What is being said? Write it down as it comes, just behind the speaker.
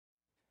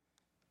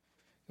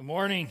Good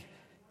morning.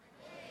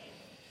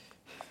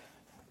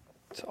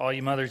 To all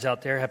you mothers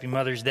out there, happy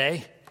Mother's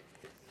Day.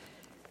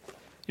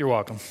 You're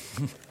welcome.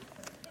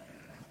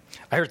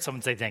 I heard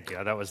someone say thank you.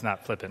 That was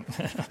not flippant.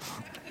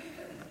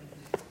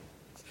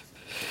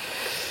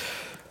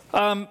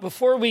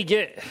 Before we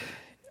get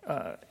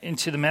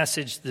into the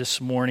message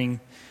this morning,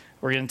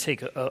 we're going to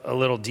take a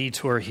little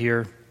detour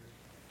here.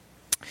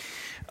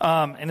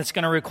 And it's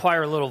going to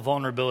require a little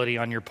vulnerability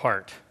on your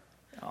part,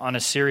 on a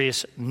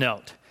serious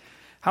note.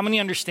 How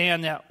many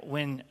understand that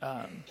when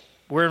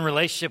we're in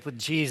relationship with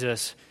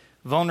Jesus,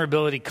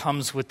 vulnerability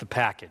comes with the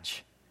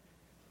package?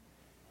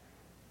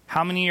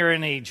 How many are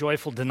in a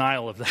joyful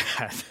denial of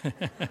that?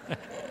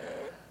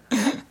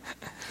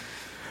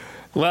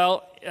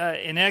 Well,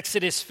 in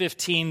Exodus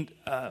 15,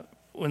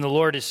 when the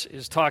Lord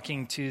is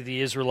talking to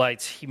the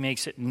Israelites, he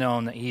makes it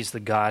known that he's the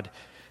God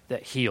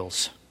that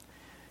heals.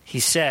 He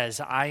says,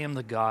 I am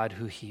the God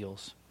who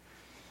heals.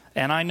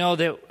 And I know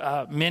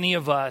that many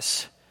of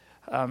us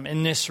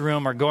in this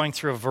room are going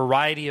through a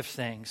variety of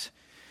things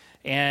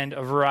and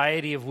a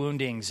variety of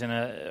woundings and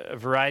a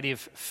variety of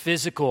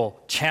physical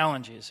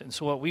challenges. And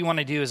so what we want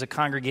to do as a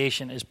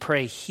congregation is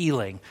pray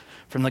healing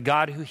from the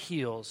God who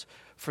heals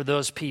for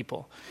those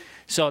people.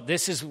 So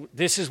this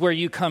is where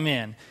you come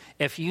in.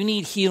 If you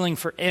need healing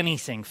for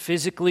anything,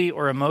 physically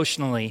or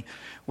emotionally,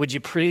 would you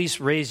please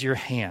raise your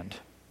hand?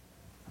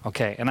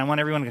 Okay, and I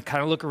want everyone to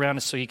kind of look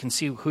around so you can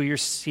see who you're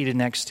seated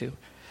next to.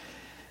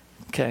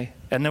 Okay,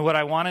 and then what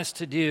I want us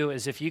to do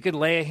is if you could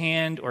lay a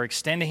hand or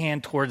extend a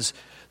hand towards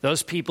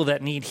those people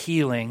that need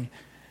healing,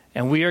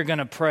 and we are going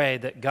to pray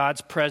that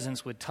God's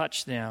presence would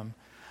touch them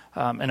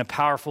in a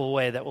powerful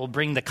way that will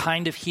bring the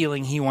kind of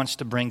healing he wants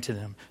to bring to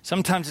them.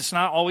 Sometimes it's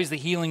not always the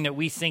healing that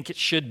we think it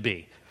should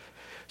be.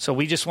 So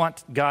we just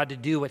want God to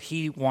do what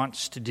he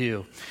wants to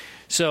do.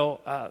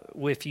 So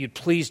if you'd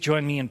please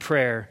join me in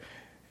prayer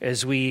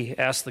as we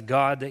ask the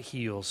God that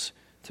heals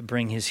to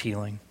bring his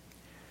healing.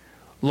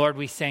 Lord,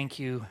 we thank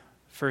you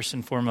first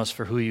and foremost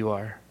for who you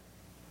are.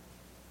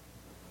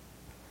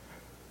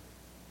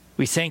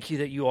 We thank you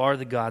that you are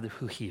the God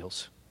who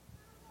heals.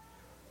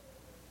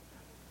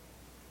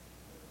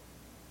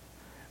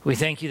 We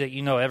thank you that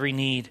you know every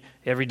need,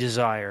 every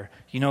desire.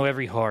 You know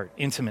every heart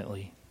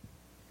intimately.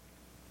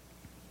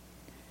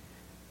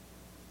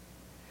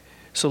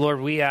 So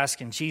Lord, we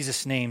ask in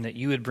Jesus' name that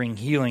you would bring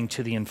healing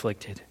to the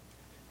afflicted.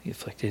 The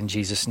afflicted in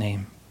Jesus'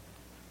 name.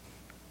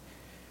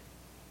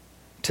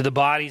 To the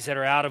bodies that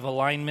are out of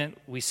alignment,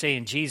 we say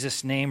in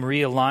Jesus' name,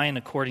 realign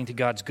according to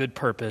God's good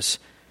purpose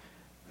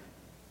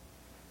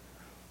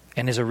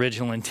and his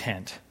original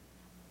intent.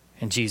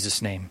 In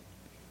Jesus' name.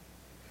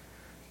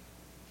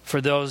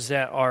 For those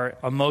that are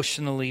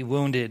emotionally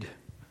wounded,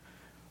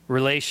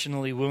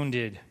 relationally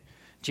wounded,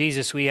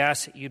 Jesus, we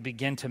ask that you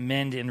begin to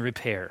mend and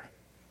repair.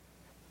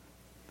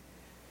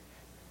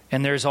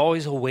 And there's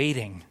always a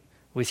waiting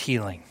with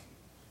healing.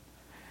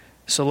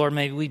 So Lord,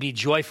 may we be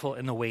joyful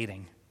in the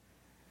waiting.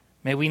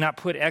 May we not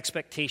put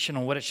expectation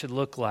on what it should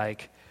look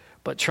like,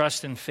 but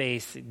trust and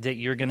faith that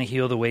you're going to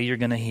heal the way you're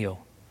going to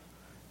heal.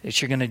 That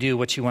you're going to do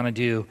what you want to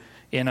do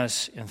in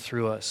us and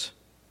through us.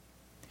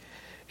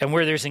 And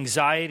where there's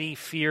anxiety,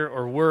 fear,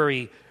 or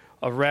worry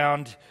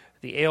around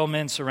the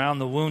ailments, around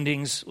the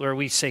woundings, where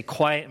we say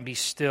quiet and be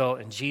still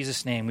in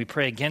Jesus' name, we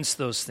pray against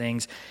those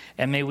things,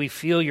 and may we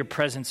feel your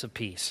presence of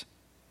peace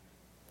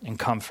and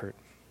comfort.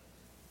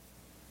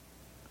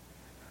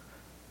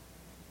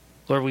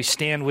 Lord, we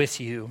stand with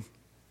you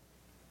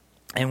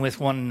and with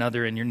one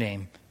another in your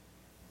name,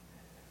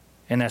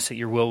 and ask that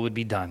your will would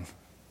be done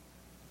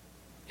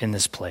in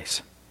this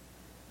place.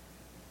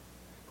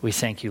 We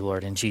thank you,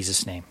 Lord, in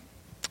Jesus' name.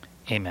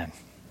 Amen.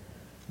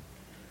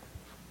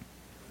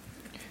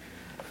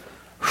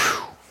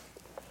 Whew.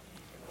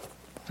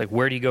 Like,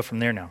 where do you go from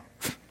there now?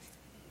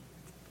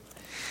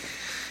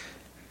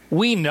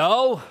 We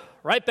know,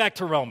 right back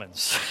to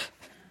Romans.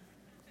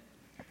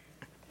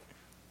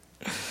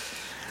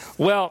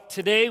 Well,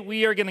 today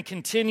we are going to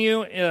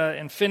continue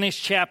and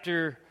finish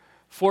chapter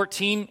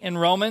 14 in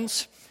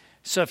Romans.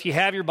 So if you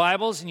have your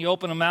Bibles and you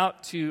open them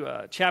out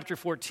to chapter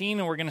 14,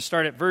 and we're going to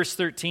start at verse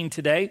 13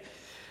 today.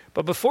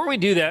 But before we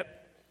do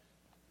that,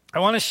 I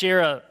want to share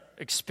an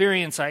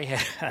experience I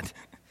had.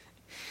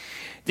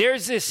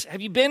 Have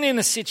you been in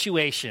a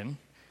situation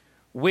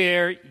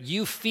where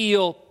you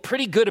feel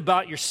pretty good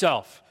about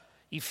yourself?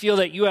 You feel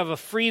that you have a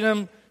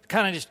freedom to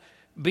kind of just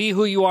be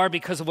who you are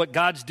because of what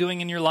God's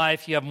doing in your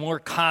life. You have more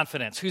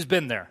confidence. Who's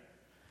been there?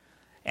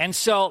 And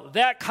so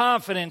that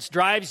confidence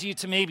drives you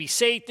to maybe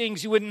say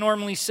things you wouldn't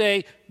normally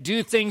say,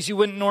 do things you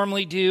wouldn't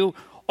normally do,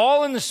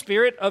 all in the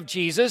spirit of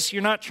Jesus.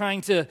 You're not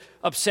trying to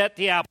upset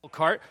the apple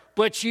cart,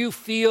 but you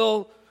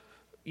feel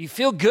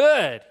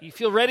good. You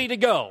feel ready to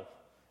go.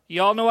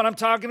 You all know what I'm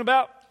talking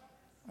about?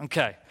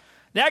 Okay.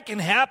 That can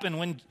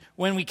happen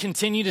when we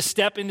continue to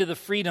step into the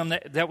freedom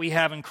that we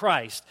have in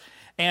Christ.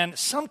 And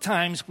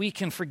sometimes we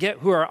can forget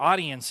who our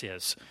audience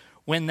is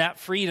when that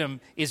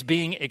freedom is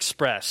being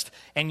expressed.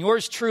 And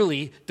yours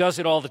truly does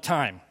it all the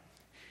time.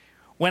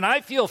 When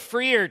I feel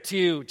freer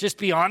to just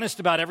be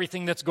honest about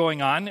everything that's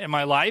going on in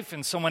my life,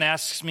 and someone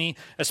asks me,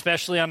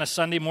 especially on a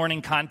Sunday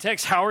morning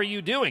context, how are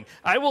you doing?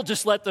 I will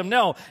just let them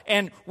know.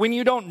 And when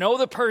you don't know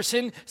the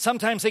person,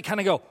 sometimes they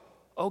kind of go,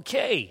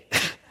 okay.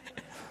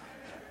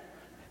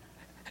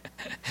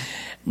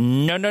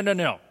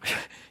 No.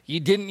 You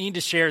didn't need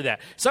to share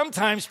that.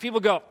 Sometimes people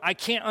go, I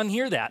can't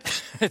unhear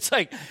that. It's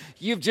like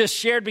you've just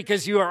shared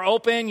because you are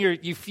open,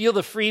 you feel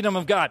the freedom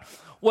of God.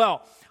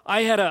 Well,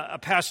 I had a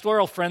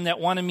pastoral friend that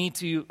wanted me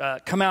to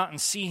come out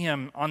and see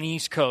him on the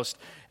East Coast.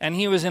 And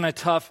he was in a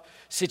tough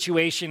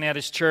situation at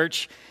his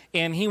church.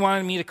 And he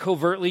wanted me to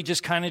covertly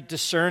just kind of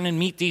discern and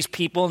meet these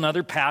people and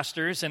other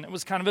pastors. And it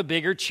was kind of a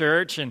bigger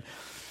church.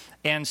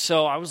 And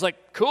so I was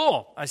like,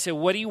 cool. I said,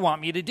 what do you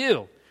want me to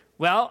do?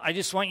 Well, I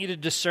just want you to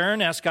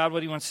discern, ask God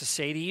what he wants to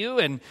say to you.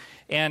 And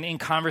in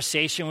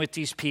conversation with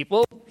these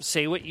people,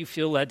 say what you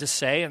feel led to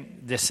say and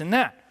this and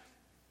that.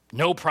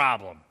 No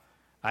problem.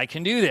 I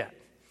can do that.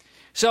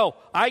 So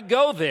I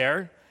go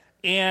there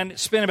and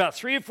spend about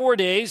 3 or 4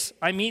 days.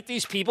 I meet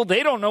these people.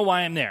 They don't know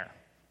why I'm there,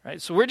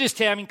 right? So we're just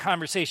having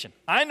conversation.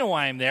 I know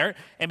why I'm there,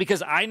 and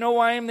because I know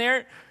why I'm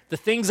there, the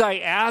things I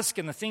ask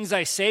and the things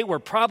I say were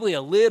probably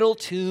a little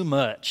too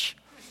much.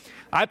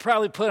 I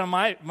probably put on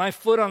my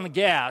foot on the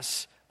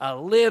gas a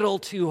little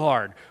too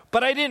hard.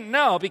 But I didn't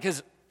know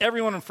because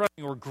everyone in front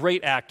of me were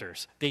great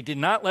actors. They did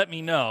not let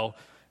me know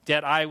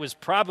that I was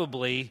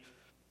probably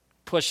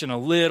pushing a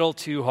little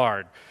too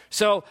hard.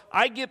 So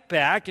I get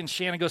back, and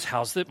Shannon goes,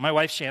 my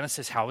wife Shannon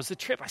says, how was the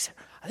trip? I said,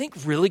 I think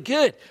really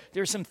good.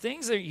 There are some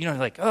things that,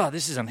 like, oh,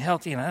 this is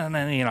unhealthy,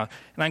 and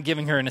I'm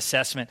giving her an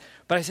assessment.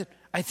 But I said,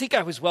 I think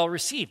I was well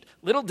received.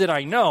 Little did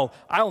I know,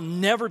 I'll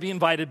never be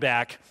invited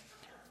back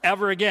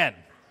ever again.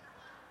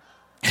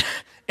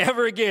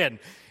 Ever again.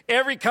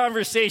 Every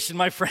conversation,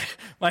 my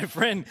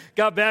friend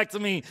got back to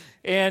me,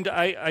 and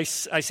I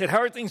said, how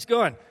are things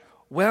going?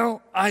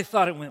 Well, I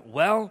thought it went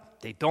well.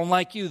 They don't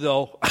like you,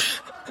 though.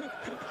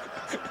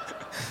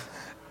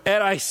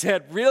 And I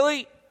said,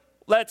 really?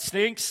 That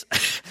stinks.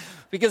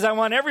 Because I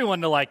want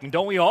everyone to like me,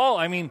 don't we all?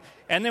 And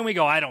then we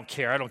go, I don't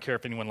care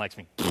if anyone likes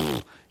me.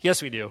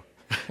 Yes, we do.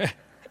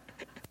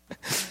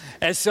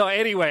 And so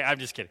anyway, I'm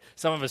just kidding.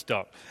 Some of us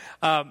don't.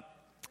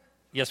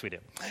 Yes, we do.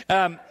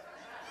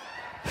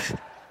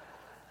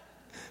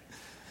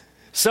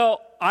 So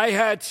I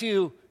had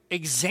to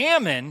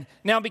examine.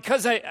 Now,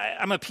 because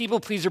I'm a people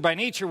pleaser by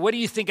nature, what do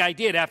you think I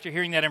did after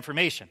hearing that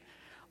information?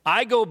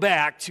 I go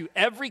back to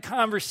every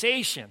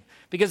conversation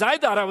because I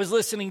thought I was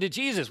listening to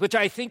Jesus, which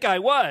I think I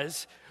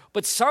was.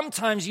 But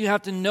sometimes you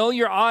have to know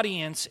your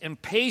audience and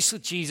pace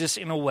with Jesus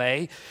in a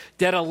way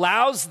that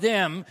allows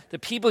them, the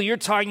people you're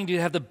talking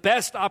to have the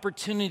best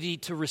opportunity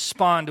to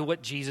respond to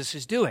what Jesus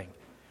is doing.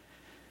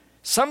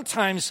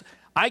 Sometimes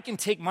I can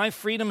take my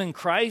freedom in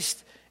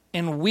Christ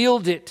and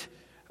wield it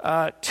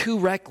too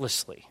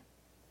recklessly.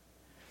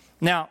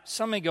 Now,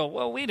 some may go,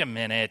 well, wait a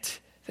minute.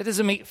 That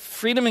doesn't mean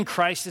freedom in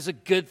Christ is a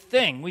good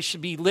thing. We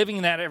should be living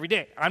in that every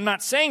day. I'm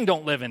not saying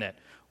don't live in it.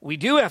 We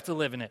do have to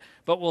live in it.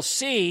 But we'll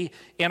see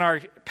in our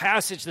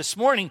passage this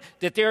morning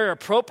that there are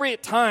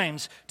appropriate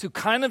times to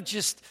kind of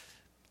just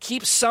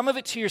keep some of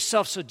it to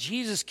yourself so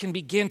Jesus can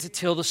begin to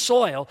till the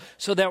soil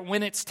so that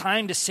when it's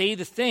time to say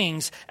the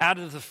things out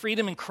of the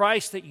freedom in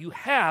Christ that you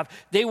have,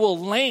 they will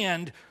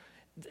land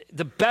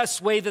the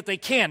best way that they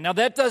can. Now,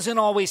 that doesn't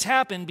always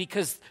happen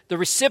because the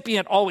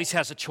recipient always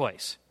has a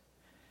choice.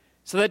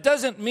 So that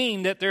doesn't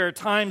mean that there are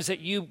times that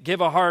you give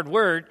a hard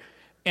word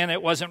and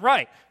it wasn't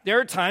right. There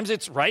are times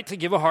it's right to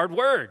give a hard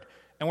word,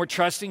 and we're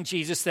trusting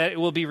Jesus that it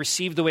will be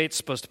received the way it's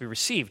supposed to be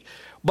received.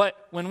 But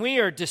when we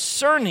are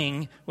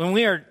discerning, when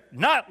we are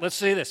not, let's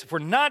say this, if we're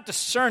not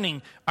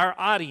discerning our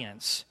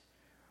audience,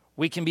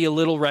 we can be a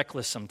little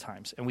reckless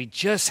sometimes, and we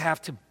just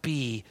have to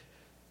be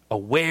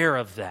aware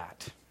of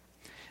that.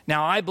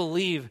 Now, I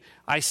believe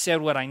I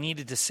said what I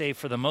needed to say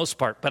for the most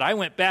part, but I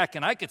went back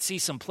and I could see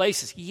some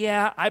places.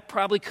 Yeah, I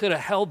probably could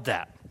have held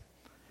that.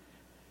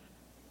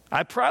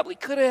 I probably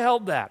could have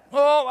held that.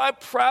 Oh, I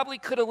probably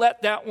could have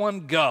let that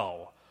one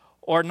go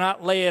or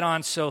not lay it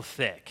on so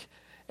thick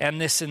and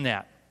this and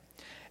that.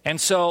 And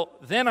so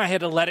then I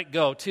had to let it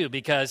go too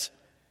because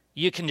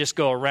you can just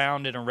go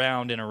around and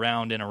around and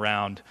around and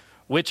around,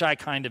 which I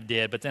kind of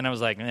did. But then I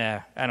was like,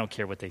 I don't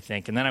care what they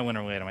think. And then I went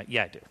away and I went,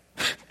 yeah, I do.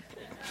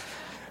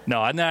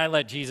 No, and then I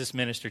let Jesus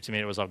minister to me.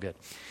 It was all good.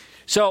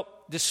 So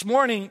this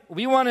morning,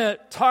 we want to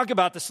talk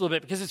about this a little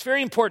bit because it's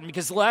very important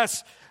because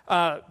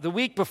the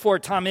week before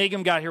Tom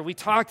Agam got here, we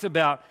talked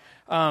about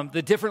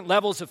the different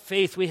levels of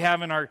faith we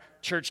have in our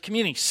church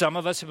community. Some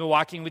of us have been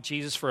walking with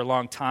Jesus for a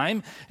long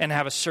time and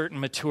have a certain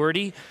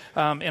maturity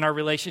in our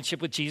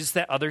relationship with Jesus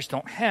that others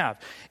don't have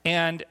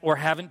or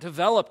haven't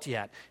developed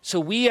yet. So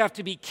we have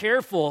to be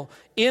careful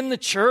in the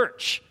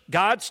church,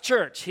 God's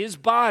church, his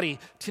body,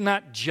 to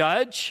not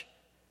judge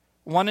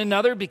one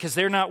another because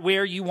they're not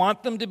where you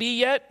want them to be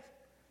yet.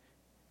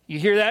 You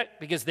hear that?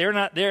 Because they're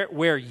not there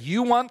where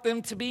you want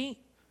them to be.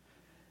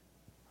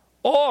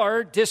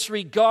 Or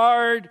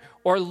disregard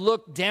or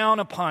look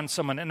down upon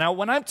someone. And now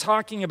when I'm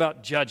talking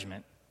about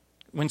judgment,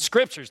 when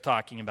Scripture's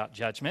talking about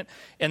judgment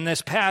in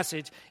this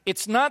passage,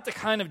 it's not the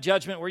kind of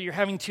judgment where you're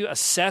having to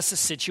assess a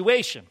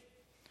situation.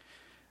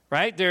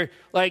 Right? They're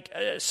like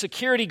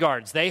security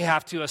guards. They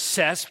have to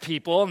assess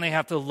people, and they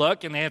have to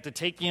look, and they have to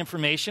take the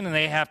information, and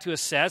they have to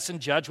assess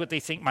and judge what they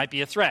think might be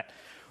a threat.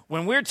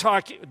 When we're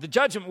talking, the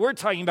judgment we're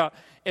talking about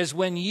is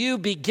when you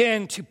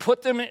begin to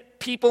put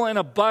people in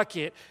a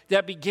bucket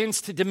that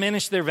begins to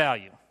diminish their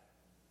value.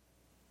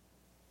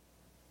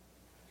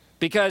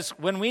 Because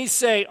when we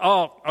say,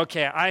 oh,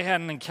 okay, I had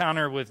an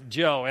encounter with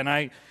Joe,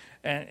 and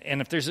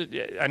if there's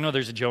I know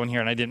there's a Joe in here,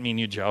 and I didn't mean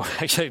you, Joe.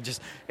 Actually,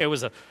 it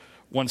was a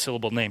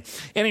one-syllable name.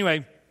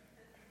 Anyway,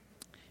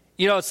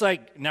 it's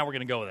like, now we're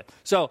going to go with it.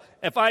 So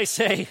if I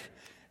say,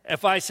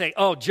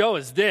 oh, Joe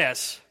is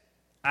this,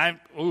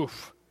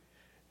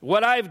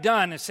 what I've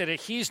done is said that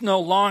he's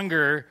no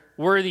longer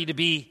worthy to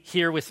be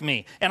here with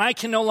me. And I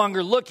can no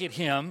longer look at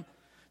him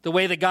the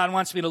way that God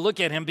wants me to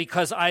look at him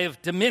because I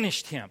have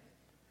diminished him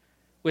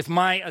with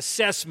my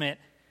assessment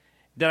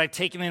that I've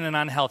taken in an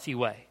unhealthy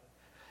way.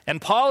 And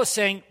Paul is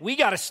saying, we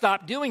got to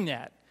stop doing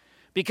that.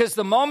 Because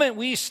the moment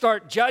we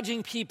start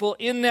judging people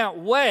in that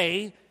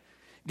way,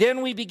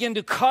 then we begin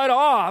to cut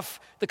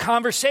off the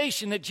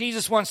conversation that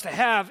Jesus wants to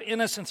have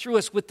in us and through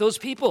us with those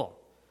people.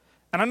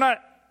 And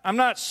I'm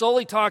not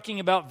solely talking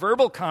about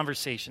verbal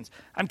conversations.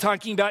 I'm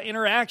talking about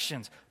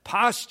interactions,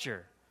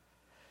 posture.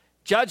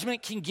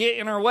 Judgment can get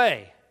in our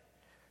way.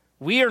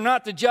 We are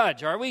not the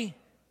judge, are we?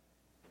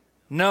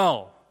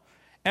 No.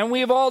 And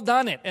we have all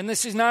done it. And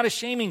this is not a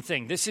shaming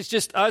thing. This is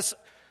just us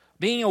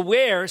being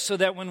aware so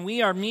that when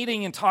we are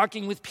meeting and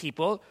talking with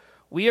people,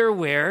 we are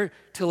aware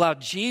to allow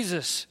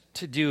Jesus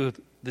to do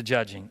the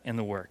judging and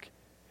the work.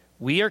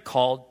 We are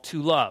called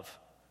to love.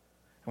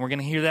 And we're going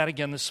to hear that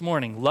again this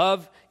morning.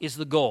 Love is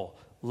the goal.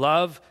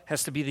 Love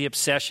has to be the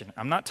obsession.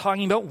 I'm not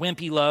talking about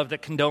wimpy love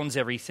that condones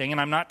everything,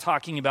 and I'm not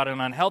talking about an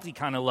unhealthy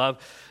kind of love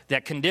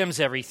that condemns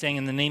everything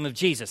in the name of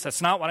Jesus.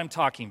 That's not what I'm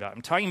talking about.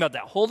 I'm talking about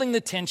that holding the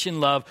tension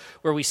love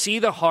where we see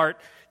the heart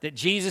that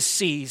Jesus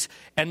sees,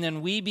 and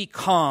then we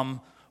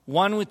become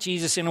one with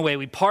Jesus in a way,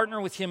 we partner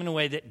with him in a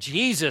way that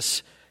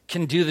Jesus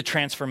can do the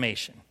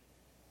transformation.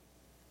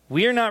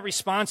 We are not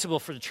responsible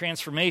for the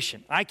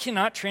transformation. I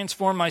cannot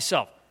transform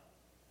myself.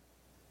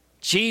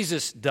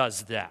 Jesus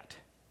does that.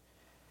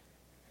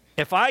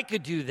 If I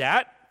could do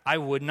that, I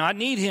would not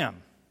need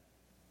him.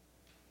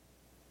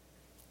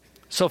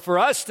 So for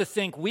us to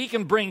think we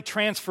can bring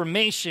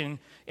transformation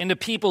into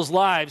people's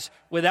lives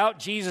without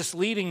Jesus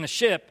leading the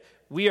ship,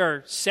 we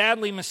are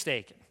sadly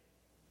mistaken.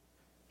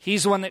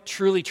 He's the one that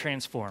truly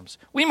transforms.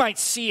 We might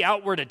see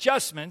outward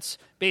adjustments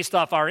based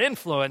off our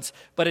influence,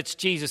 but it's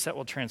Jesus that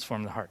will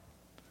transform the heart.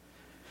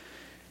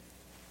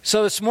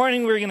 So this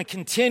morning we're going to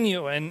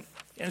continue, and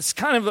it's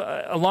kind of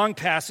a long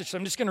passage, so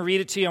I'm just going to read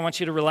it to you. I want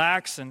you to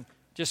relax and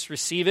just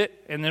receive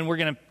it, and then we're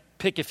going to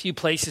pick a few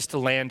places to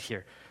land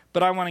here.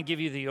 But I want to give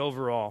you the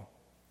overall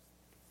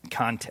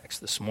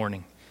context this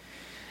morning.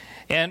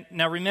 And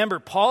now remember,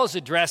 Paul is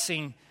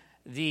addressing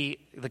the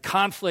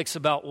conflicts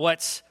about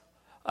what's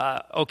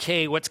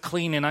okay, what's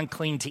clean and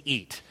unclean to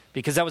eat,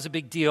 because that was a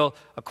big deal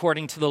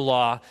according to the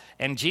law.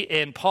 And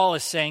Paul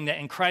is saying that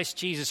in Christ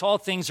Jesus, all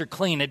things are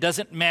clean. It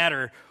doesn't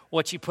matter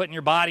what you put in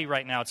your body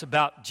right now. It's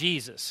about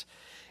Jesus.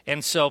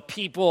 And so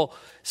people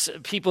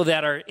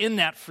that are in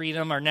that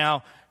freedom are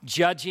now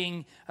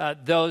judging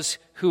those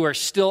who are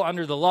still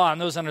under the law, and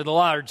those under the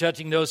law are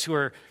judging those who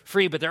are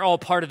free, but they're all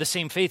part of the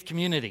same faith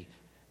community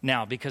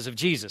now because of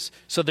Jesus.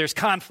 So there's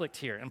conflict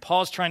here, and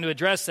Paul's trying to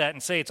address that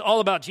and say it's all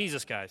about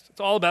Jesus, guys.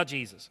 It's all about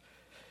Jesus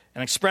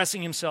and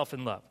expressing himself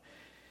in love.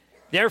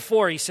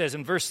 Therefore, he says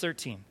in verse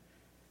 13,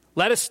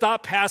 let us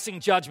stop passing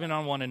judgment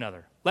on one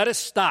another. Let us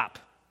stop.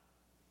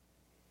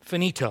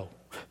 Finito.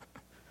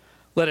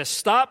 Let us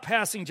stop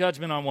passing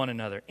judgment on one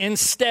another.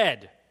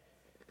 Instead,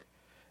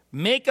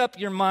 make up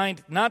your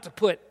mind not to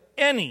put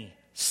any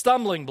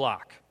stumbling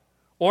block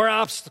or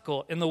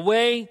obstacle in the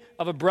way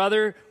of a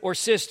brother or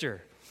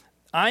sister.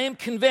 I am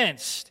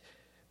convinced,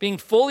 being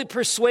fully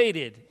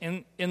persuaded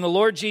in the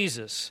Lord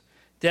Jesus,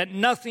 that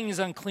nothing is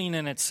unclean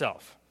in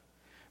itself.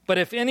 But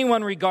if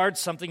anyone regards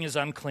something as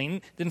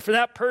unclean, then for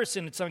that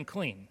person it's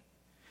unclean.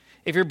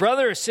 If your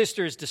brother or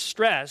sister is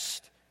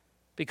distressed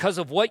because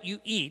of what you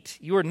eat,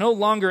 you are no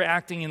longer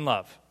acting in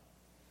love.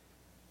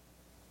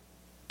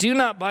 Do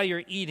not by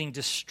your eating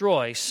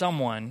destroy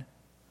someone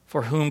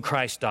for whom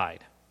Christ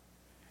died.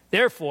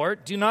 Therefore,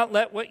 do not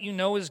let what you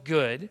know is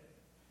good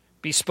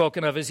be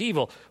spoken of as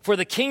evil. For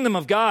the kingdom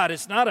of God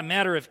is not a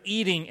matter of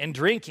eating and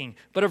drinking,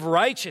 but of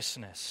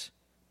righteousness,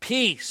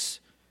 peace,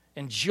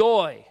 and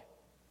joy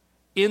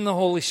in the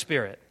Holy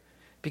Spirit.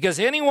 Because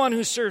anyone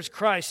who serves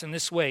Christ in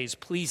this way is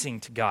pleasing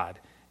to God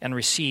and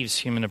receives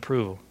human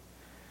approval.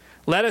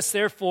 Let us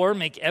therefore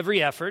make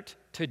every effort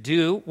to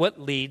do what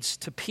leads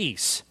to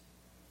peace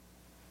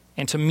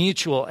and to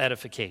mutual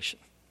edification.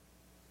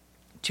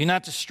 Do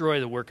not destroy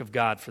the work of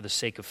God for the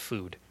sake of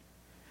food.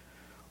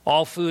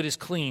 All food is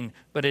clean,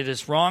 but it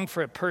is wrong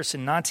for a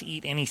person not to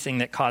eat anything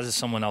that causes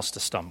someone else to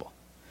stumble.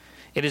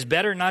 It is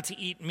better not to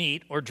eat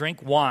meat or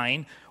drink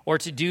wine or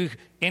to do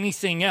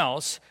anything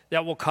else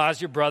that will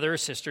cause your brother or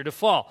sister to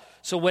fall.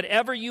 So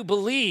whatever you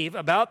believe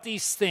about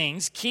these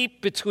things,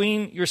 keep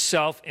between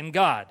yourself and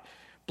God.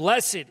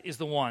 Blessed is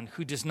the one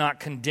who does not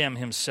condemn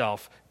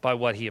himself by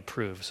what he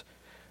approves.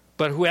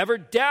 But whoever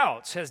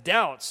has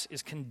doubts,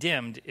 is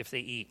condemned if they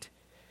eat,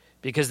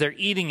 because their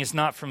eating is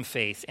not from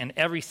faith, and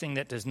everything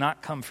that does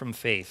not come from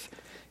faith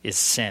is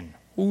sin.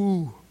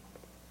 Ooh.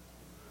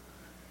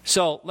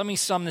 So let me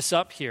sum this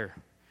up here.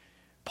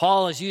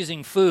 Paul is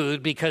using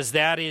food because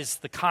that is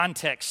the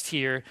context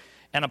here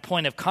and a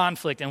point of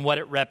conflict and what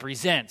it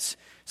represents.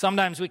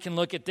 Sometimes we can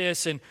look at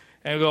this and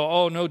go,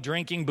 oh, no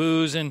drinking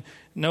booze and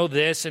no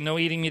this and no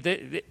eating meat.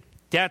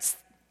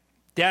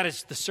 That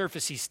is the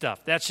surfacey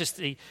stuff. That's just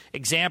the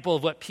example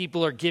of what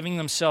people are giving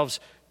themselves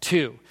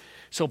to.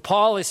 So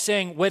Paul is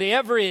saying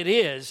whatever it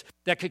is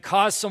that could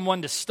cause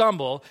someone to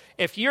stumble,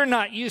 if you're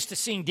not used to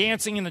seeing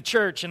dancing in the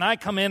church and I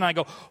come in and I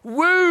go,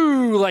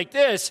 woo, like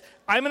this,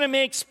 I'm going to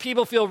make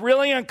people feel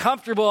really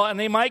uncomfortable and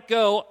they might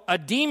go, a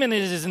demon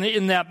is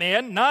in that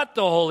man, not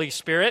the Holy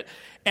Spirit.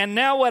 And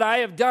now what I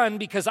have done,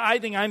 because I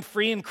think I'm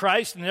free in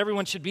Christ and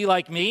everyone should be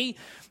like me,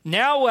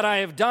 now what I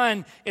have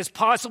done is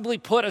possibly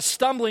put a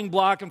stumbling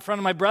block in front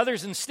of my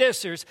brothers and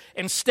sisters.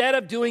 Instead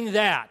of doing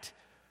that,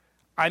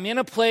 I'm in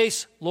a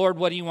place, Lord,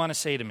 what do you want to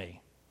say to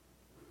me?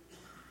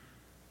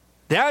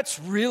 That's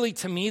really,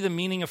 to me, the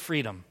meaning of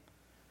freedom.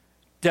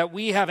 That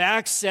we have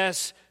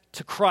access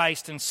to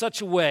Christ in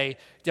such a way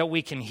that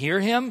we can hear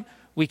him,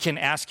 we can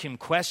ask him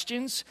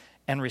questions,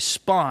 and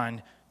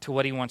respond to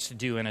what he wants to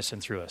do in us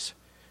and through us.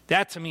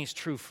 That, to me, is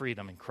true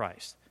freedom in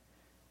Christ.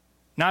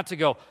 Not to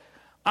go,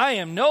 I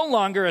am no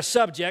longer a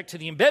subject to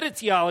the embedded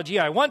theology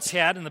I once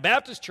had in the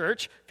Baptist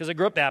church, because I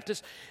grew up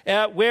Baptist,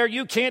 where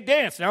you can't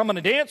dance. Now I'm going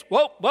to dance,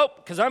 whoa,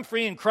 because I'm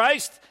free in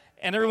Christ,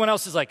 and everyone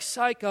else is like,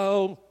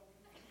 psycho.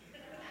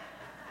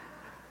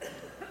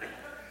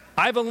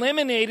 I've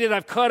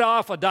cut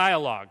off a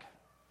dialogue,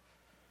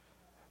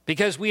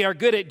 because we are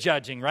good at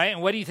judging, right?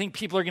 And what do you think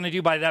people are going to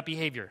do by that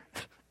behavior?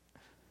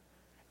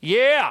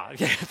 Yeah,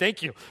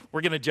 thank you. We're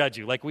going to judge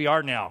you like we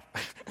are now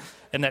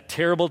in that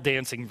terrible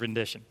dancing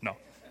rendition. No.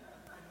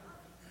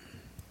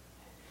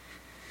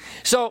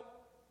 So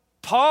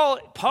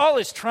Paul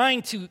is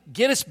trying to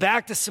get us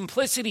back to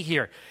simplicity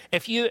here.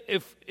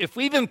 If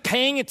we've been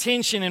paying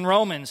attention in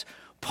Romans,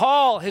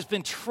 Paul has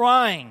been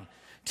trying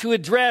to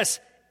address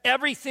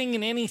everything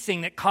and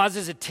anything that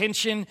causes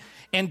attention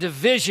and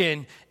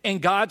division in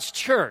God's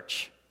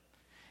church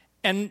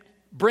and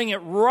bring it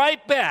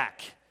right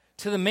back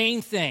to the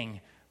main thing,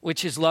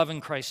 which is love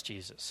in Christ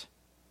Jesus.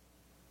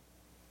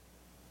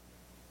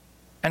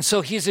 And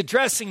so he's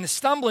addressing the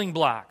stumbling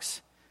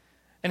blocks.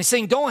 And he's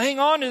saying, don't hang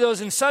on to those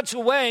in such a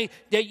way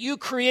that you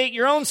create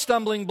your own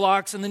stumbling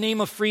blocks in the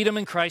name of freedom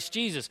in Christ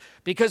Jesus.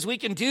 Because we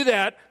can do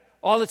that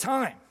all the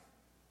time.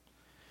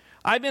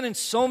 I've been in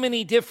so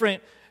many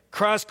different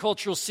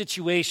cross-cultural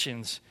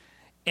situations,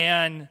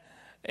 and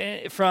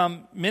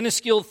from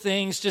minuscule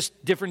things,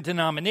 just different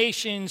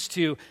denominations,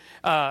 to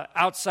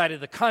outside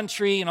of the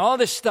country and all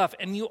this stuff.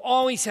 And you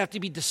always have to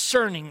be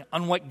discerning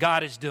on what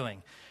God is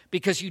doing,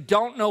 because you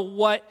don't know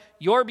what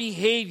your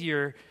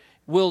behavior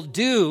will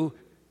do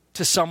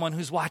to someone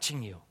who's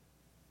watching you.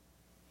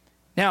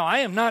 Now, I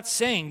am not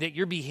saying that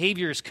your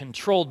behavior is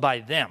controlled by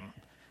them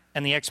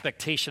and the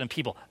expectation of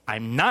people.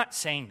 I'm not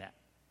saying that.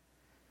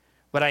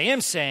 What I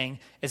am saying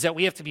is that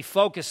we have to be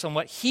focused on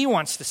what he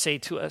wants to say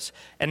to us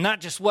and not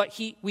just what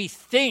we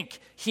think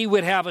he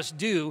would have us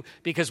do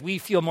because we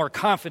feel more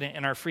confident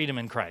in our freedom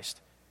in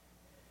Christ.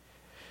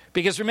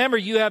 Because remember,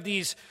 you have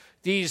these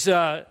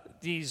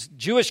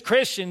Jewish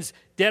Christians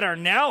that are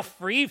now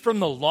free from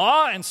the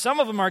law, and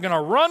some of them are going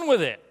to run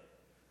with it.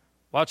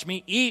 Watch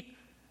me eat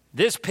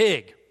this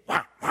pig.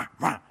 Wah, wah,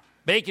 wah.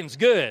 Bacon's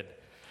good.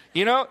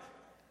 You know,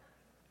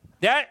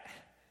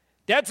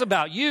 that's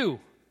about you.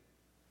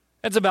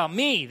 That's about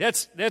me.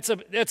 That's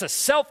a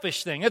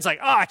selfish thing. It's like,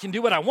 I can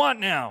do what I want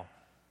now.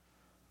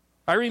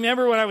 I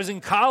remember when I was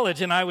in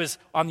college and I was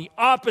on the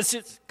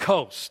opposite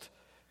coast.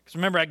 Because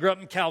remember, I grew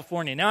up in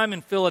California. Now I'm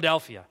in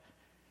Philadelphia.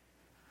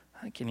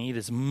 I can eat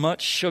as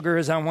much sugar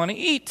as I want to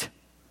eat.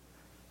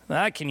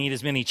 I can eat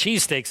as many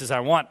cheesesteaks as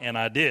I want, and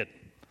I did.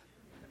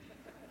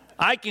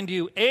 I can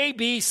do A,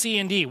 B, C,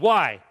 and D.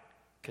 Why?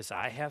 Because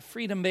I have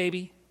freedom,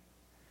 baby.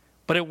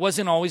 But it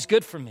wasn't always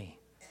good for me.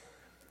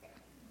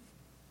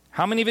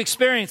 How many have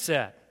experienced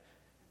that?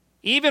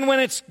 Even when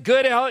it's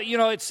good,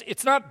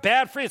 it's not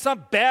bad for you. It's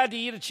not bad to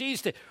eat a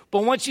cheesesteak.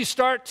 But once you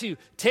start to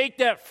take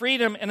that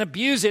freedom and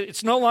abuse it,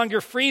 it's no longer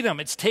freedom.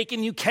 It's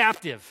taking you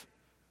captive.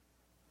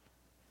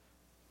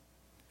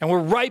 And we're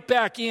right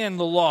back in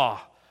the law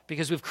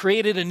because we've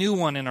created a new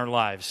one in our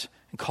lives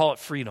and call it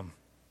freedom.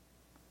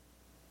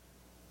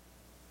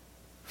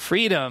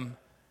 Freedom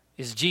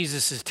is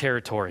Jesus'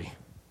 territory.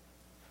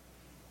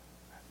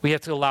 We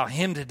have to allow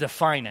him to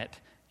define it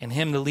and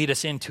him to lead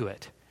us into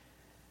it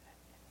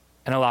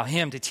and allow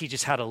him to teach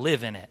us how to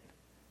live in it.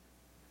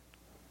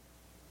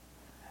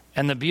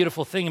 And the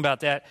beautiful thing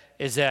about that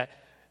is that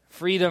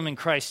freedom in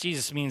Christ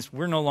Jesus means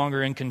we're no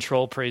longer in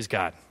control, praise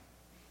God.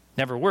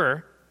 Never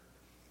were.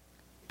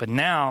 But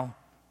now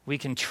we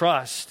can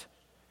trust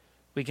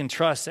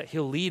that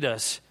he'll lead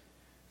us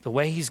the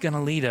way he's going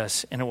to lead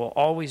us, and it will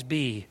always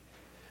be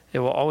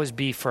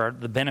for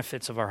the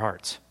benefits of our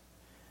hearts.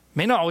 It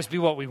may not always be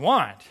what we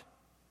want.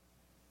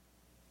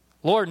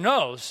 Lord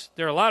knows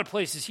there are a lot of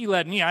places he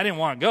led me I didn't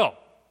want to go.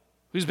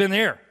 Who's been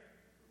there?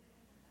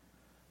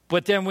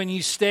 But then when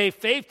you stay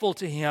faithful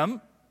to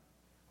him,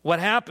 what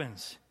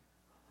happens?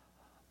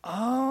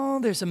 Oh,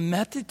 there's a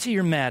method to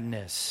your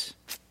madness.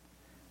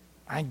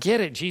 I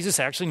get it. Jesus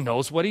actually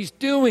knows what he's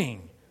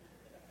doing.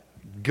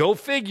 Go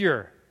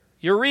figure.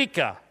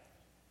 Eureka.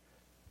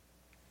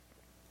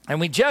 And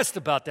we jest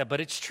about that,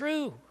 but it's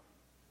true.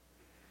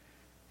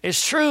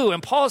 It's true.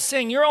 And Paul's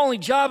saying your only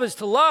job is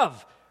to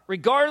love,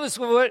 regardless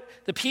of what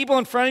the people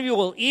in front of you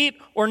will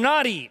eat or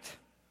not eat.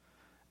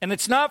 And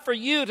it's not for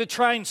you to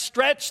try and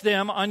stretch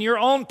them on your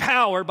own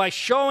power by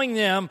showing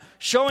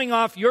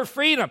off your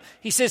freedom.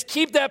 He says,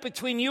 keep that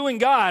between you and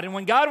God. And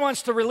when God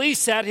wants to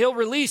release that, he'll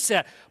release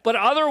that. But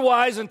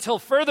otherwise, until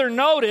further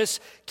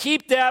notice,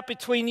 keep that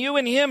between you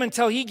and him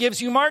until he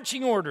gives you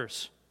marching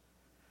orders.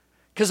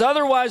 Because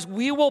otherwise,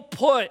 we will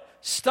put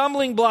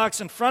stumbling blocks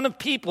in front of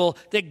people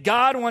that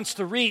God wants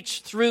to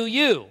reach through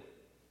you.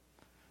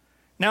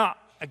 Now,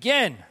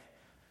 again,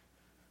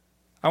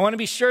 I want to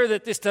be sure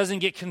that this doesn't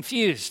get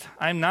confused.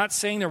 I'm not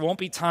saying there won't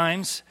be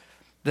times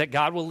that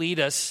God will lead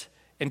us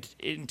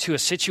into a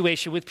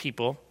situation with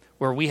people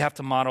where we have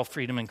to model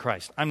freedom in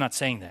Christ. I'm not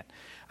saying that.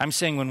 I'm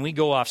saying when we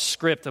go off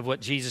script of what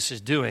Jesus is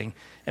doing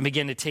and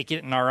begin to take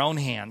it in our own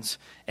hands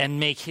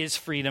and make his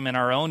freedom in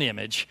our own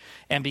image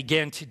and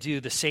begin to do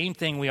the same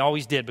thing we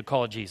always did but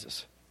call it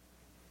Jesus.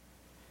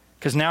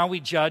 Because now we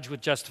judge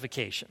with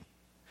justification.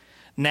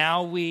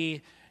 Now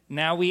we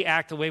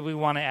act the way we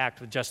want to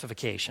act with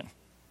justification.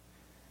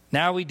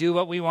 Now we do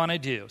what we want to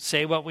do,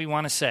 say what we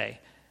want to say.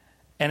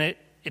 And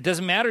it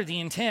doesn't matter the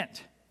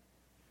intent.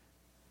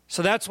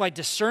 So that's why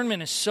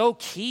discernment is so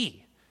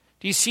key.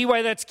 Do you see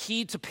why that's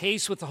key to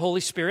pace with the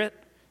Holy Spirit?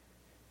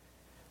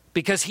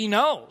 Because he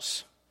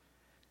knows.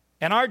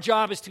 And our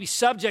job is to be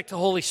subject to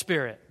Holy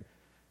Spirit,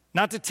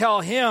 not to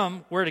tell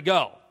him where to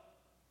go.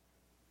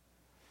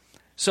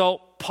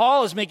 So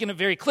Paul is making it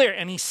very clear,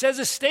 and he says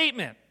a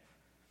statement.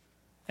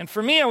 And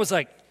for me, I was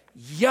like,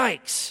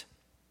 yikes.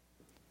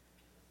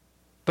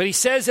 But he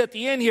says at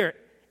the end here,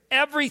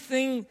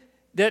 everything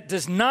that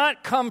does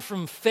not come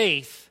from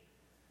faith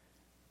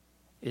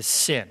is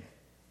sin.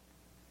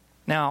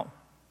 Now,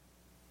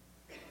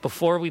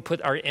 before we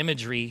put our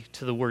imagery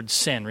to the word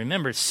sin,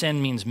 remember,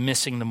 sin means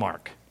missing the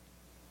mark.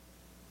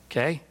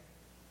 Okay?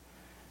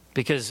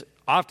 Because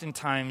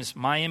oftentimes,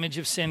 my image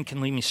of sin can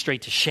lead me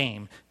straight to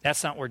shame.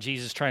 That's not where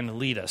Jesus is trying to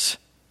lead us.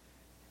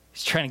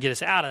 He's trying to get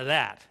us out of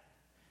that.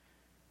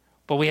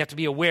 But we have to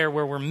be aware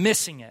where we're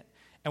missing it.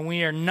 And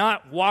we are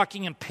not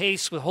walking in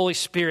pace with Holy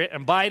Spirit,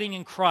 abiding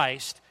in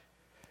Christ,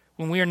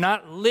 when we are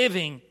not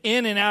living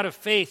in and out of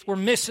faith, we're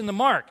missing the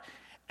mark.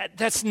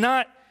 That's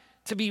not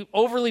to be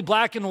overly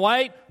black and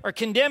white or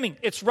condemning.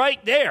 It's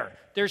right there.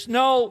 There's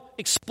no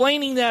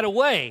explaining that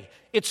away.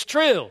 It's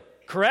true,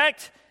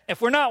 correct? If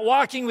we're not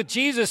walking with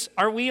Jesus,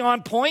 are we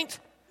on point?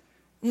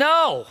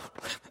 No.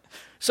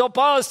 So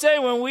Paul is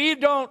saying when we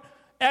don't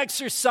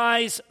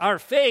exercise our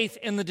faith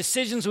and the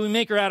decisions we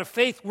make are out of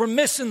faith, we're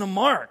missing the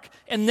mark.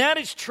 And that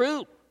is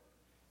true.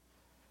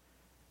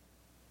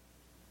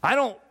 I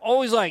don't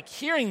always like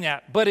hearing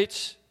that, but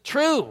it's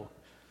true.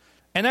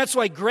 And that's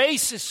why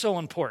grace is so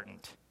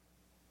important.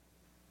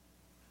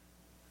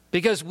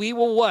 Because we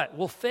will what?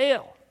 We'll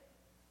fail.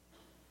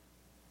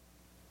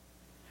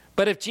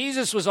 But if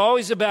Jesus was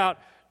always about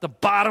the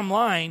bottom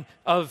line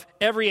of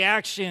every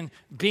action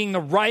being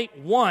the right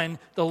one,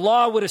 the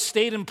law would have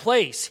stayed in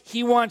place.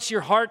 He wants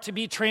your heart to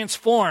be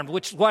transformed,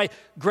 which is why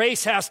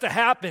grace has to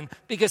happen,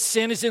 because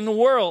sin is in the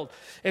world.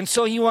 And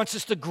so he wants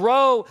us to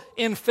grow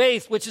in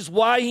faith, which is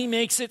why he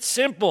makes it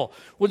simple,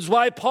 which is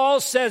why Paul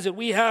says that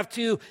we have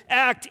to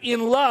act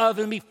in love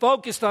and be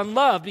focused on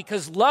love,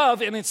 because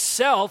love in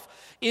itself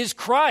is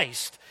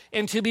Christ.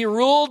 And to be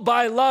ruled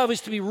by love is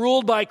to be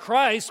ruled by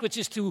Christ, which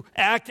is to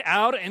act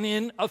out and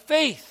in a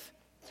faith.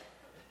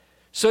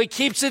 So he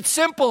keeps it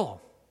simple.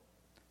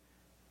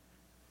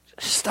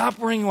 Stop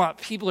worrying what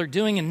people are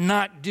doing and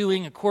not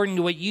doing according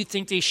to what you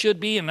think they should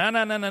be, and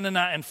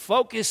and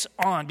focus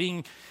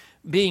on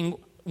being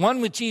one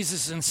with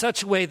Jesus in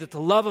such a way that the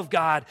love of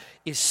God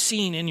is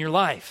seen in your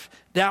life.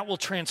 That will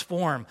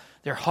transform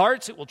their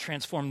hearts. It will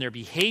transform their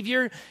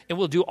behavior. It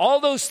will do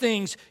all those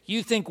things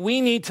you think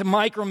we need to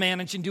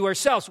micromanage and do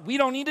ourselves. We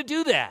don't need to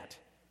do that.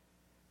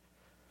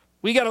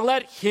 We got to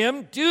let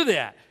him do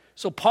that.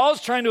 So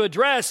Paul's trying to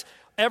address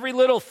every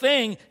little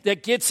thing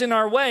that gets in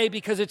our way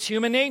because it's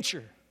human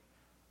nature.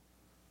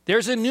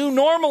 There's a new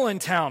normal in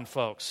town,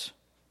 folks.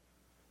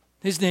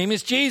 His name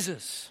is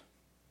Jesus.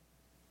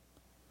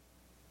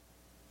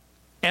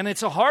 And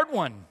it's a hard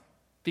one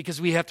because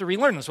we have to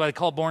relearn. That's why they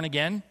call it born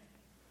again.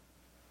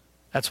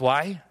 That's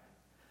why.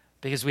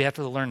 Because we have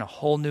to learn a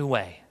whole new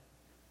way.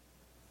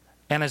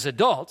 And as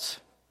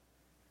adults,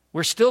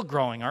 We're still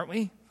growing, aren't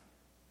we?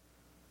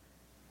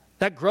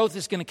 That growth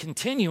is going to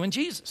continue in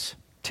Jesus,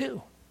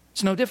 too.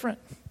 It's no different.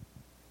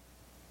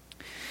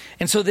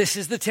 And so this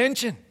is the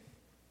tension.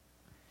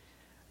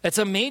 It's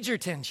a major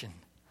tension.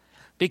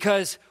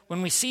 Because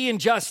when we see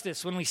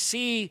injustice, when we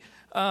see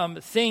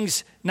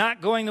things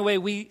not going the way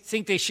we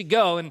think they should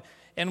go,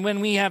 and when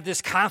we have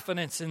this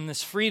confidence and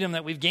this freedom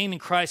that we've gained in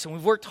Christ, and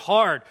we've worked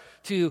hard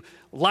to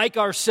like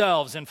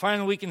ourselves, and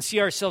finally we can see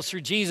ourselves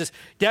through Jesus,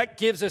 that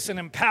gives us an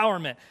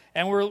empowerment,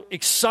 and we're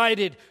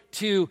excited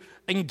to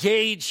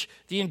engage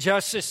the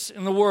injustice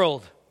in the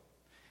world.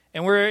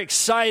 And we're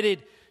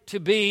excited to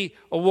be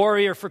a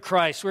warrior for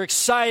Christ. We're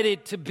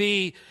excited to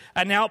be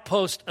an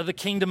outpost of the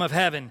kingdom of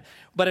heaven.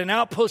 But an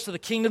outpost of the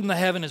kingdom of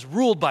heaven is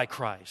ruled by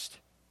Christ.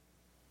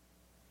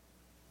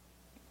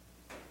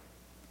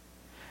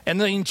 And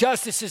the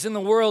injustices in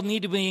the world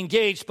need to be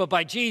engaged, but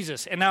by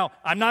Jesus. And now,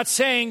 I'm not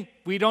saying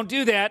we don't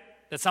do that.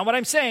 That's not what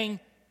I'm saying.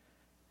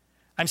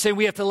 I'm saying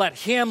we have to let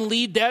Him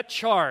lead that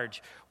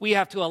charge. We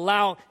have to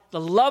allow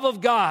the love of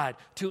God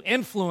to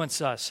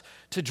influence us,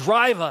 to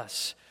drive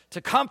us, to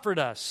comfort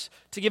us,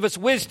 to give us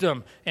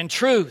wisdom and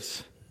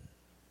truth,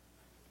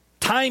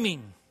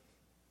 timing.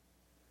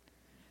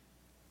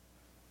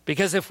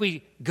 Because if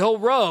we go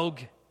rogue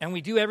and we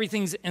do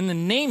everything in the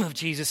name of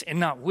Jesus and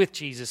not with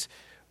Jesus,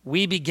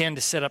 we begin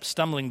to set up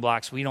stumbling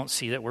blocks we don't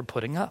see that we're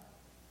putting up.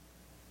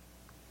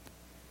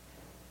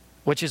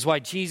 Which is why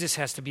Jesus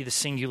has to be the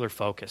singular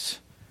focus.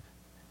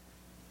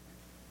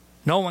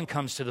 No one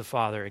comes to the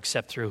Father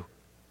except through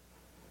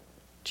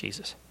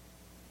Jesus.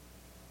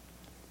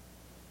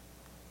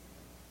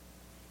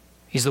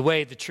 He's the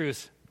way, the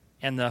truth,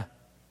 and the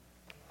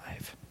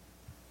life.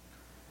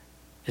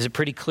 Is it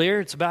pretty clear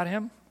it's about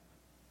Him?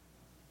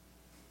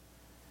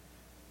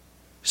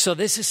 So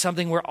this is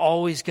something we're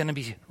always going to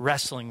be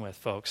wrestling with,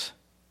 folks.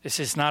 This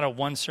is not a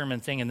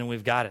one-sermon thing and then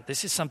we've got it.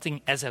 This is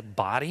something as a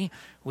body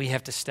we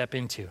have to step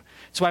into.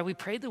 That's why we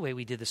prayed the way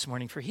we did this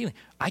morning for healing.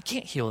 I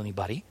can't heal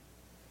anybody.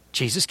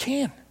 Jesus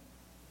can.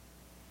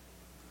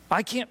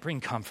 I can't bring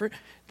comfort,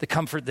 the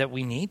comfort that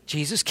we need.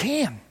 Jesus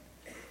can.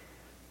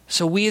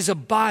 So we as a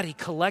body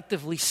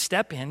collectively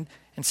step in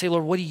and say,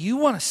 Lord, what do you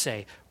want to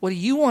say? What do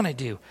you want to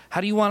do?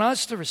 How do you want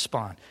us to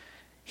respond?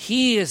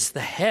 He is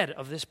the head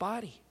of this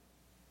body.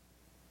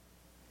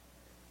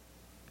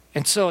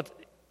 And so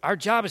our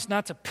job is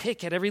not to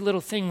pick at every little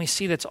thing we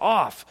see that's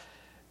off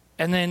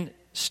and then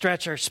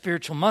stretch our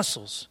spiritual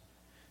muscles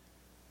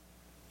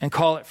and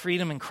call it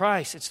freedom in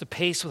Christ. It's the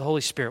pace with the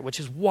Holy Spirit, which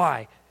is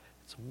why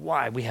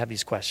we have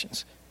these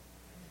questions.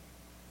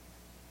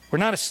 We're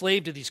not a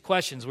slave to these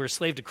questions. We're a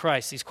slave to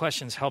Christ. These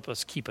questions help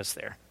us keep us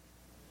there.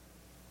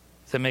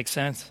 Does that make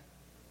sense?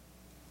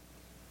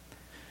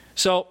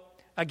 So,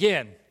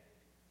 again,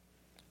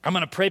 I'm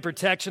going to pray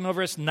protection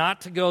over us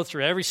not to go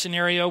through every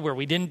scenario where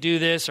we didn't do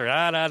this or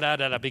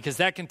because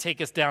that can take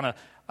us down a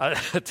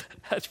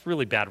that's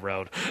really bad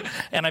road.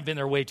 And I've been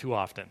there way too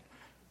often.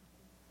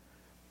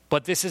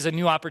 But this is a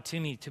new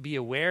opportunity to be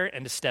aware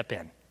and to step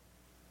in.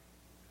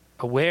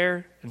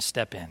 Aware and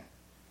step in.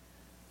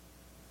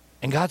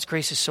 And God's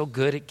grace is so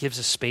good, it gives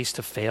us space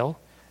to fail.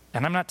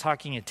 And I'm not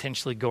talking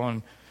intentionally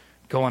going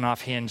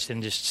off hinged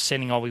and just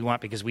sinning all we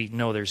want because we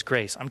know there's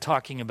grace. I'm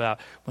talking about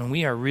when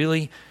we're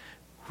really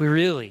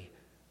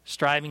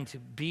striving to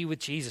be with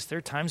Jesus. There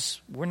are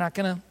times we're not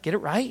going to get it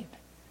right.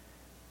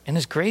 And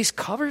His grace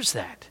covers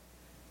that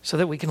so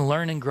that we can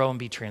learn and grow and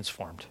be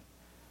transformed.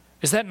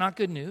 Is that not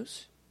good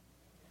news?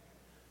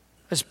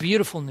 That's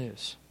beautiful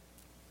news.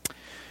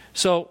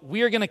 So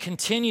we are going to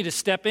continue to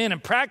step in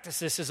and practice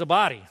this as a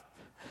body.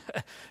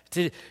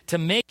 to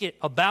make it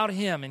about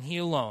Him and He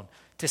alone.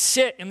 To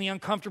sit in the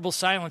uncomfortable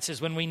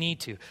silences when we need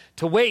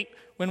to wait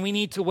when we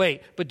need to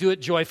wait, but do it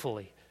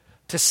joyfully.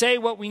 To say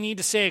what we need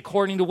to say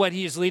according to what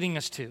He is leading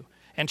us to,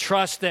 and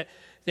trust that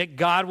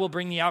God will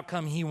bring the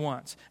outcome He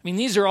wants. I mean,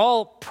 these are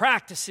all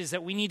practices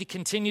that we need to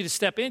continue to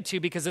step into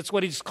because that's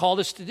what He's called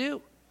us to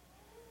do.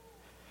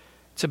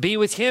 To be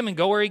with Him and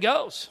go where He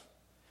goes.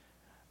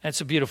 And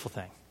it's a beautiful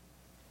thing.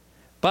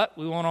 But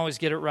we won't always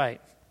get it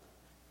right.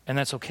 And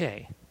that's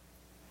okay.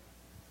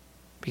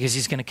 Because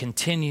He's going to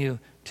continue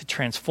to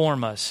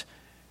transform us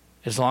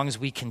as long as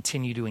we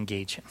continue to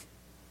engage Him.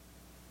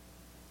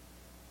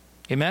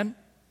 Amen?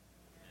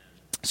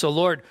 So,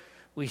 Lord,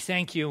 we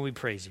thank You and we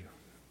praise You.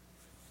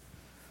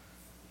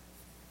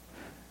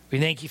 We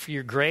thank You for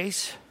Your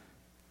grace.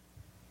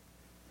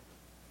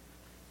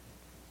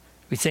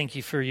 We thank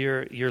You for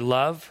your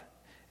love,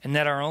 and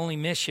that our only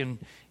mission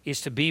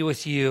is to be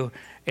with You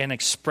and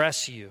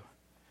express You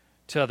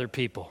to other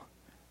people,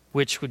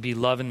 which would be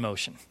love in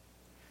motion.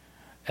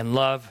 And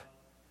love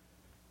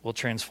will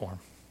transform.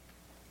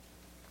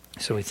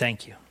 So we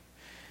thank You.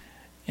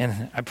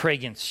 And I pray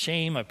against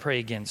shame. I pray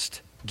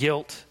against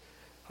guilt,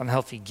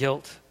 unhealthy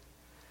guilt.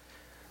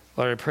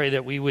 Lord, I pray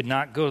that we would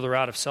not go the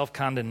route of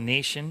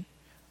self-condemnation,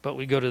 but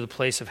we go to the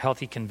place of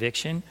healthy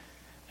conviction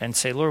and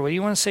say, Lord, what do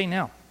You want to say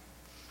now?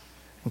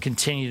 And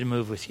continue to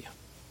move with You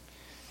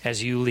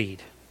as You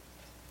lead.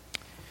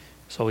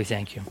 So we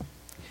thank You.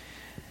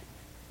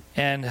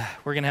 And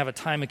we're going to have a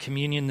time of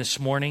communion this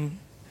morning.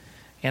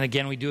 And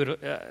again, we do it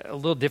a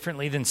little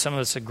differently than some of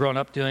us have grown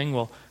up doing.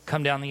 We'll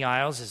come down the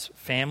aisles as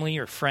family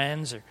or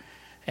friends,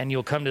 and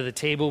you'll come to the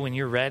table when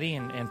you're ready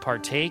and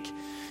partake.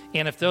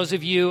 And if those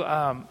of you,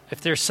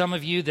 if there's some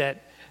of you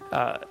that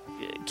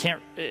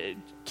can't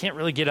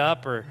really get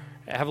up or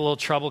have a little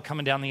trouble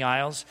coming down the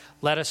aisles,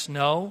 let us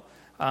know,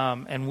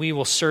 and we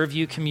will serve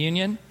you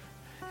communion.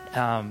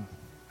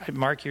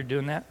 Mark, you're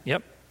doing that?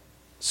 Yep.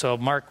 So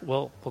Mark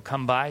will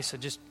come by, so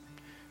just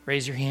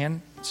raise your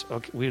hand.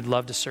 Okay, we'd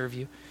love to serve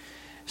you.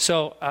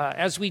 So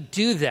as we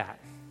do that,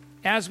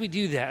 as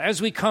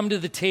we come to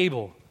the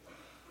table,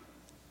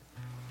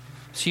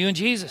 it's you and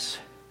Jesus.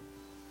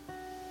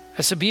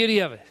 That's the beauty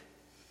of it.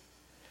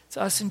 It's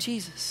us and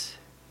Jesus.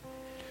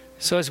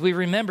 So as we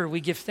remember, we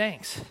give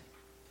thanks.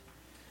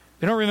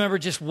 We don't remember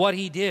just what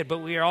he did, but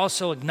we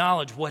also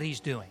acknowledge what he's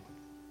doing.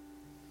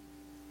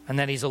 And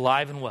that he's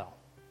alive and well.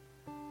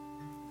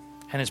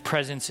 And his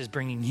presence is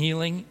bringing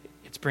healing.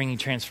 It's bringing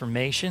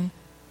transformation.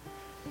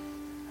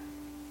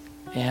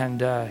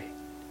 And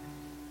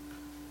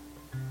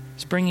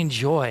it's bringing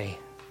joy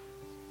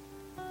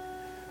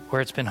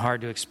where it's been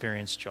hard to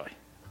experience joy.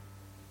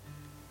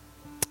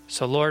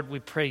 So, Lord, we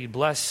pray you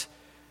bless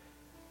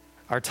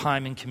our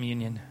time in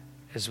communion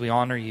as we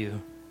honor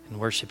you and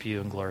worship you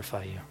and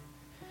glorify you.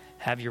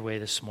 Have your way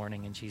this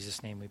morning. In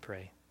Jesus' name we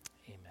pray.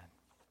 Amen.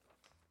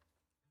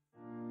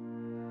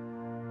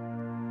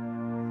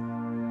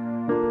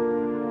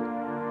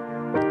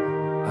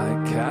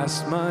 I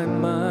cast my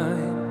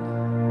mind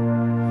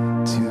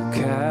to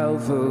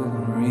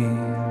Calvary,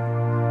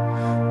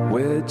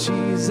 where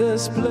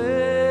Jesus bled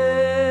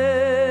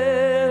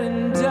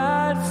and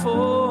died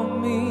for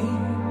me.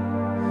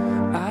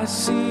 I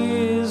see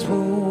his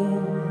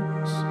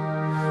wounds,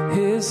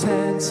 his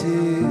hands,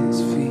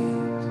 his feet,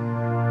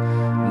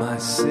 my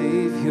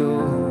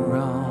Savior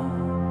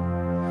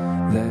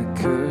on that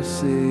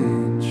cursed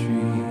tree.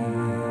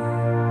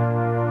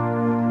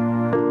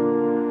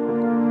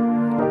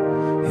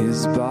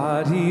 His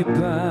body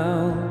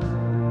bound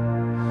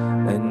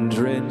and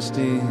drenched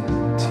in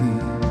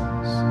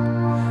tears,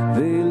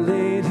 they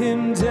laid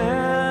him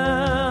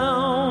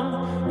down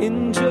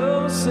in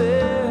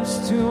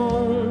Joseph's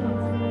tomb,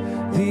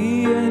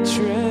 the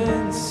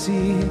entrance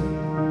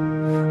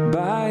sealed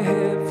by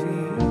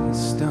heavy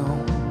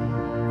stone.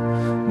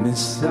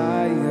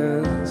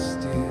 Messiah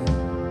still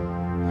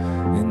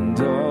and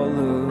all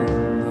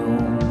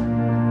alone.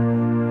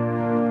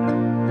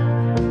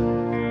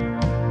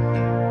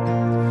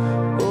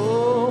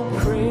 Oh,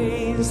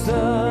 praise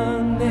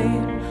the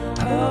name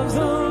of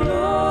the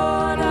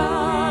Lord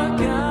our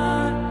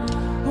God.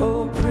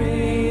 Oh,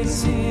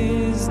 praise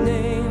his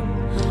name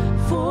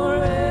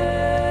forevermore.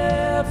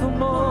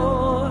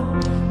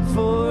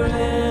 For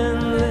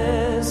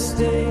endless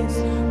days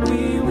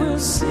we will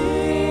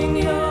sing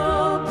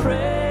your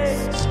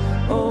praise,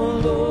 oh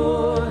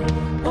Lord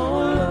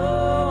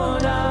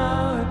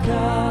our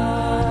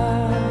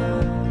God.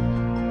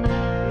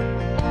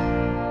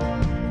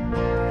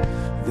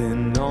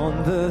 Then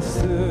on the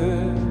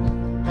third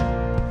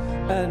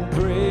at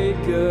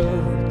break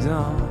of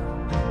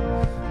dawn,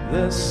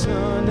 the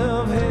Son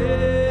of Heaven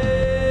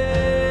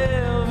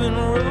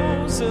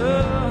rose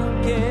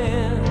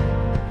again.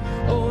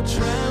 Oh,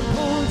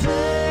 trample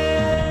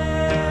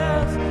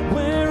death,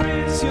 where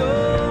is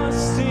your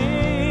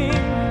sting?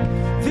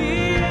 The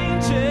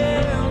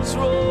angels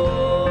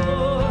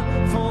roar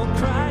for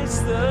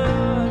Christ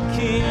the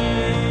King.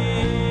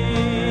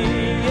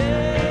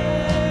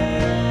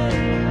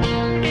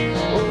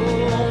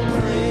 Oh,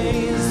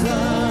 praise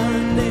the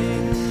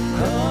name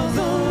of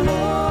the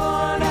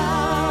Lord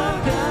our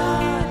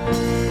God.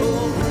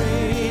 Oh,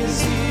 praise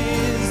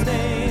his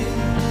name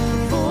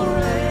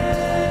forevermore.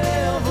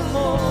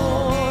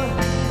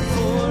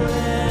 For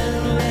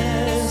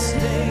endless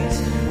days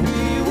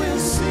we will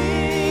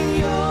sing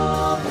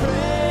your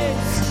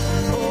praise,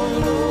 oh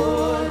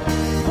Lord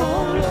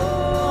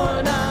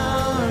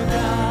our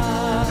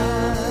God.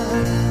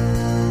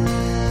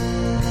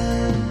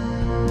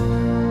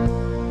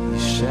 He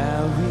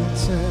shall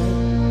return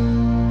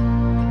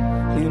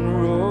in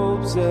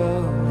robes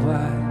of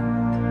white,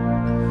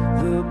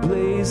 the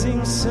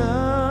blazing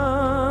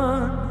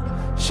sun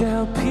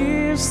shall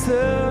pierce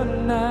the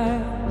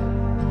night,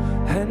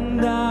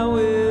 and I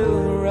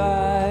will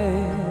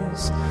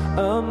rise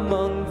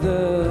among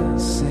the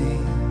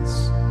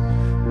saints,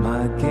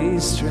 my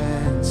gaze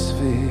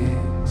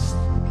transfixed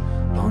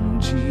on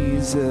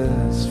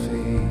Jesus' face.